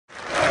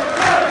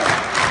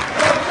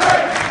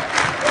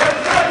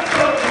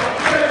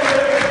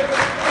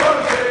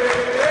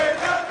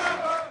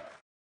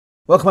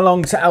Welcome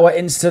along to our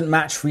instant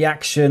match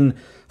reaction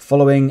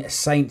following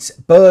Saints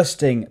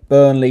bursting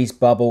Burnley's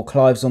bubble.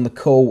 Clive's on the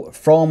call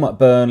from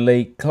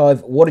Burnley.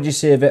 Clive, what did you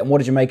see of it and what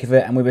did you make of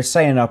it? And we were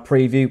saying in our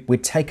preview,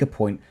 we'd take a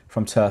point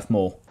from Turf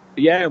Moor.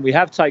 Yeah, we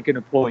have taken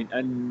a point,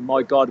 and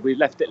my God, we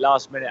left it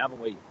last minute, haven't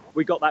we?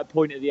 We got that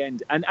point at the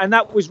end. And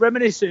that was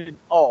reminiscent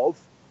of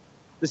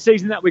the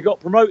season that we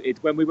got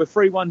promoted when we were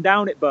 3-1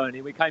 down at Burnley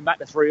and we came back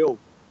to 3-3.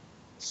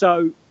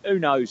 So who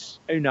knows,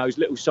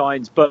 little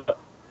signs. But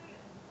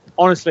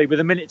honestly, with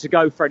a minute to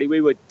go, Freddie,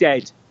 we were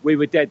dead. We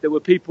were dead. There were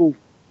people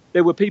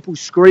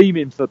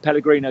screaming for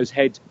Pellegrino's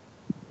head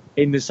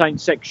in the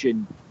Saints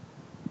section.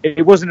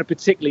 It wasn't a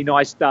particularly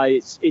nice day.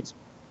 It's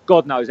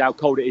God knows how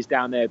cold it is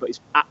down there, but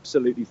it's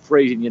absolutely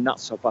freezing your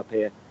nuts off up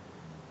here.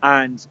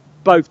 And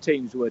both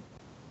teams were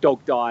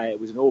dog diet. It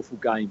was an awful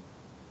game.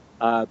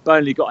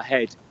 Burnley got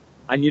ahead.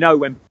 And you know,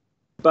 when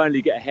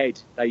Burnley get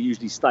ahead, they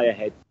usually stay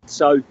ahead.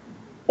 So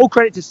all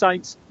credit to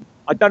Saints.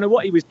 I don't know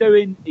what he was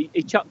doing.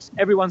 He chucks,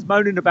 everyone's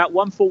moaning about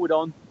one forward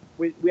on.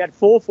 We had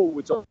 4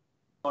 forwards on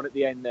at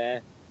the end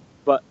there.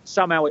 But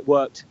somehow it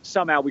worked.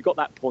 Somehow we got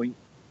that point.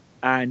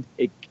 And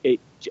it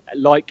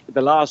like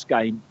the last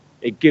game,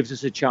 it gives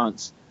us a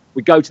chance.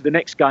 We go to the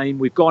next game.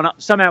 We've gone up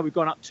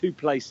 2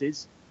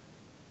 places.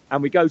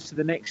 And we go to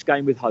the next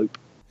game with hope.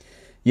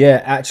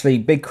 Yeah, actually,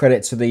 big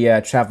credit to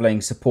the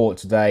travelling support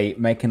today,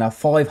 making a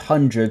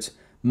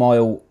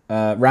 500-mile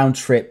round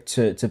trip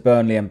to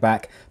Burnley and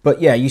back. But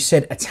yeah, you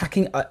said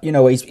attacking,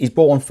 he's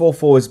brought on 4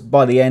 forwards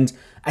by the end.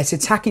 It's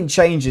attacking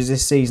changes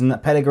this season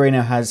that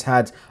Pellegrino has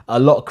had a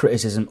lot of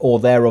criticism, or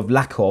thereof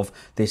lack of,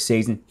 this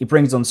season. He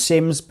brings on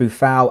Sims,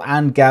 Buffal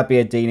and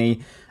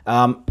Gabbiadini.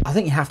 I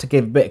think you have to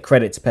give a bit of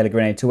credit to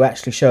Pellegrino to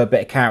actually show a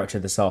bit of character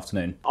this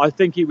afternoon. I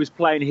think he was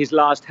playing his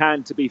last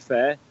hand, to be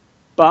fair.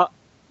 But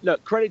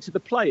look, credit to the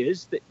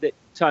players that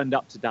turned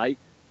up today.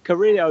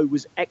 Carrillo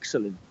was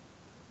excellent.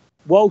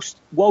 Whilst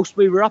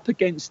we were up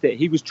against it,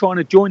 he was trying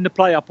to join the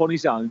play up on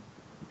his own.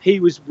 He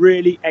was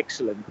really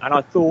excellent. And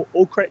I thought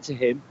all credit to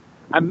him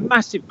and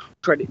massive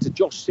credit to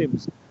Josh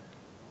Sims.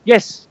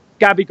 Yes,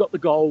 Gabby got the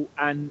goal,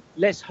 and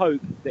let's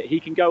hope that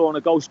he can go on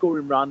a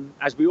goal-scoring run.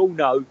 As we all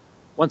know,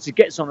 once he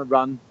gets on a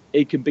run,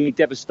 he can be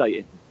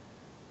devastating.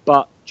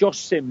 But Josh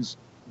Sims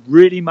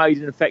really made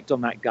an effect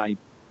on that game.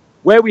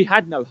 Where we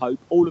had no hope,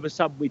 all of a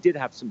sudden we did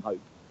have some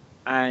hope.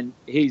 And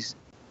his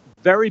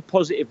very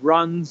positive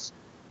runs,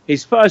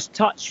 his first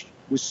touch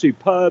was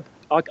superb.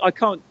 I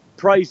can't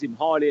praise him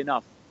highly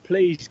enough.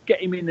 Please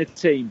get him in the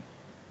team,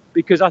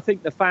 because I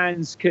think the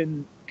fans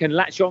can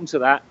latch on to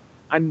that.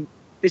 And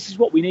this is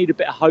what we need, a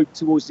bit of hope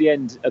towards the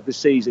end of the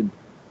season,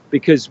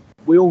 because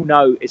we all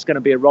know it's going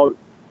to be a roller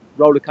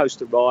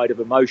coaster ride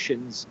of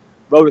emotions,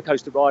 roller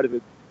coaster ride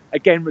of,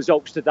 again,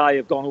 results today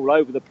have gone all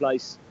over the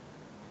place.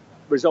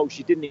 Results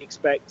you didn't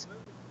expect,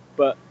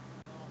 but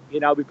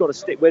we've got to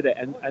stick with it,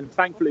 and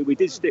thankfully we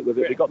did stick with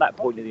it. We got that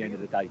point at the end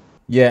of the day.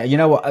 Yeah, you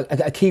know what,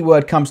 a key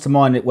word comes to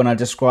mind when I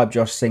describe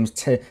Josh Sims: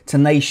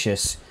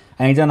 tenacious,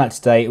 and he done that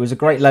today. It was a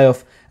great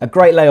layoff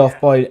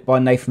by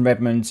Nathan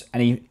Redmond,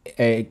 and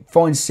he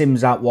finds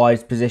Sims out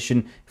wide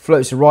position,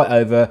 floats it right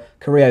over.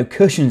 Carrillo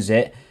cushions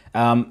it.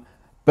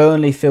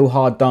 Burnley feel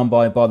hard done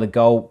by the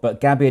goal,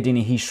 but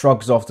Gabbiadini, he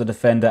shrugs off the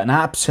defender and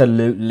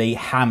absolutely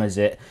hammers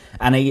it.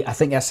 And I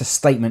think that's a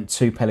statement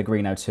to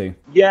Pellegrino too.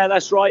 Yeah,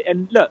 that's right.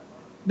 And look,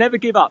 never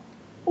give up.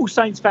 All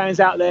Saints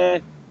fans out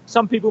there,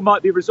 some people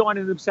might be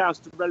resigning themselves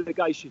to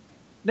relegation.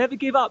 Never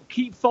give up.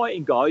 Keep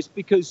fighting, guys,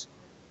 because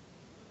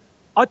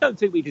I don't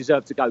think we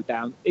deserve to go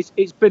down. It's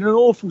been an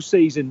awful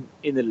season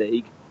in the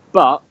league,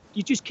 but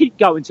you just keep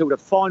going till the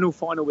final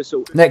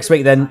whistle. Next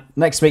week,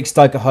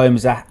 Stoke at home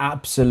is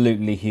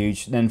absolutely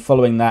huge. Then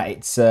following that,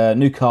 it's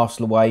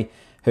Newcastle away,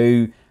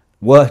 who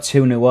were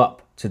 2-0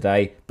 up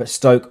today. But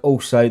Stoke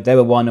also, they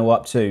were 1-0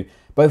 up too.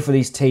 Both of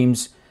these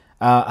teams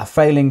are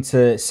failing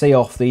to see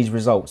off these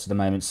results at the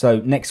moment. So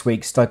next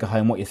week, Stoke at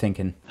home, what are you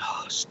thinking?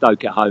 Oh,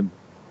 Stoke at home.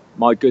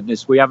 My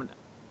goodness, we haven't,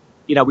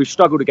 we've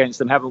struggled against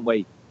them, haven't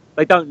we?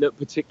 They don't look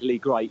particularly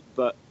great,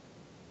 but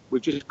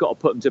we've just got to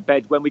put them to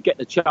bed when we get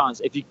the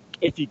chance.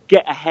 If you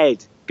get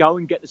ahead, go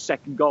and get the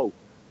second goal,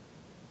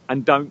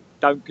 and don't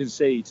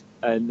concede.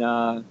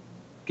 And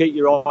keep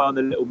your eye on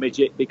the little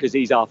midget, because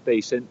he's half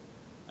decent,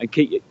 and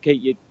keep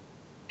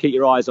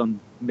your eyes on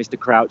Mr.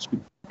 Crouch,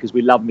 because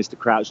we love Mr.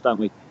 Crouch, don't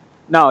we?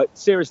 No,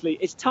 seriously,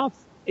 it's tough.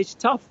 It's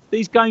tough.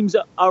 These games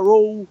are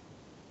all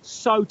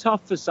so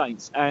tough for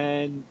Saints,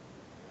 and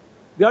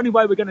the only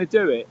way we're going to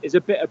do it is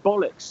a bit of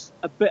bollocks,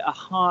 a bit of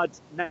hard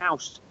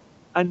nous.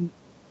 And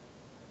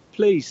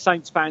please,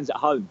 Saints fans at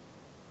home,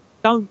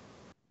 don't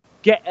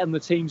get on the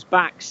team's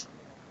backs.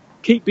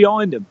 Keep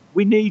behind them.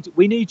 We need you.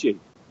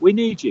 We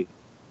need you.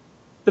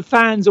 The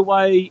fans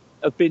away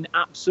have been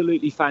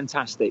absolutely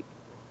fantastic.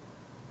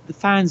 The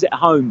fans at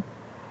home,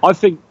 I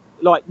think,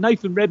 like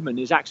Nathan Redmond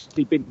has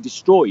actually been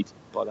destroyed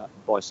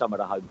by some of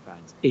the home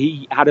fans.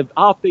 He had a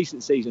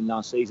half-decent season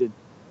last season,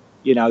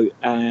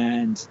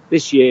 and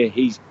this year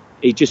he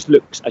just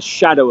looks a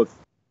shadow of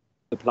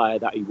the player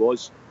that he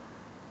was.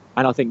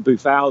 And I think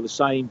Buffal the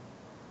same.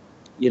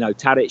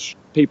 Tadic,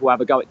 people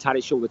have a go at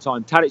Tadic all the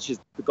time. Tadic is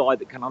the guy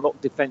that can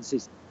unlock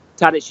defences.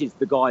 Tadic is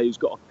the guy who's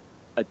got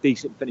a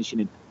decent finishing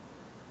in.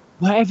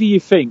 Whatever you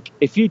think,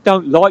 if you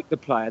don't like the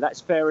player,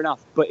 that's fair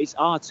enough. But it's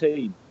our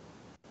team,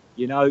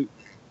 you know,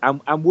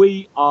 and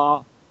we're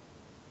up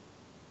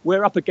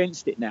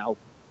against it now.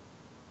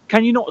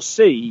 Can you not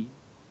see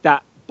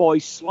that by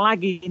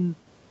slagging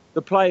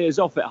the players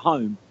off at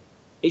home,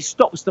 it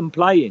stops them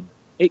playing?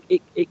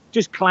 It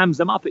just clams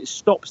them up. It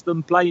stops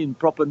them playing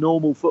proper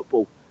normal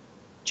football.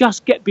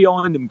 Just get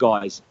behind them,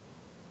 guys.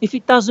 If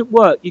it doesn't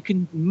work, you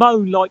can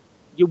moan like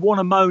you want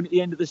to moan at the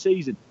end of the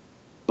season.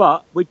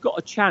 But we've got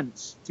a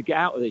chance to get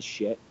out of this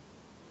shit.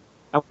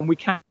 And we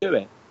can do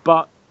it.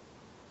 But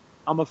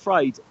I'm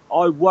afraid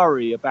I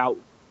worry about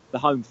the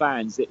home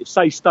fans that if,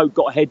 say, Stoke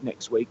got ahead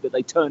next week, that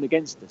they turn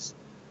against us.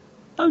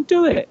 Don't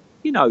do it.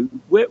 You know,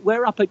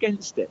 we're up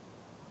against it.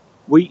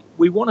 We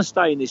want to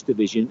stay in this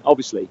division,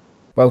 obviously.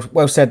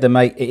 Well said there,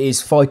 mate. It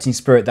is fighting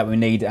spirit that we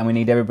need, and we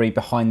need everybody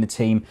behind the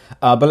team.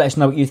 But let us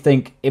know what you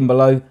think in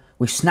below.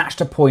 We snatched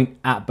a point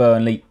at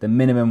Burnley, the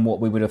minimum what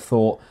we would have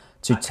thought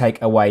to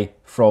take away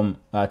from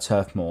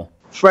Turf Moor.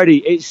 Freddie,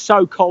 it's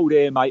so cold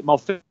here, mate. My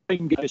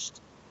fingers,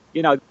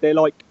 you know, they're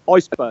like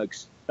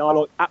icebergs. They're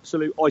like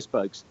absolute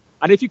icebergs.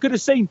 And if you could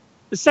have seen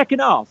the second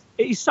half,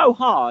 it is so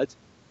hard.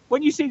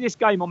 When you see this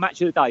game on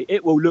Match of the Day,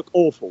 it will look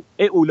awful.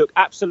 It will look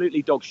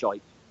absolutely dog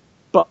shite.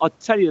 But I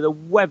tell you, the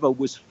weather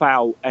was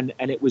foul and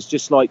it was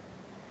just like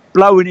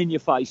blowing in your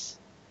face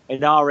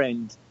in our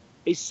end.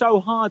 It's so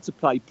hard to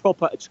play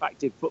proper,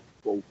 attractive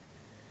football.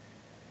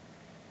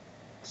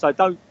 So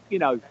don't, you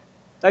know,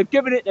 they've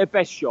given it their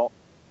best shot.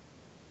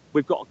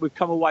 We've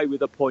come away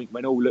with a point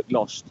when all looked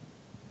lost.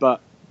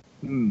 But,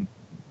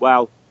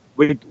 well,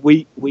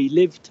 we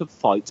live to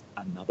fight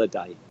another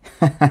day.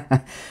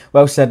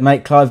 Well said,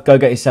 mate. Clive, go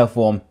get yourself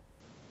warm.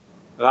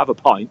 I'll have a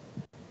pint.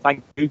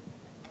 Thank you.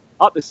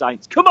 Up the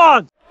Saints. Come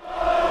on!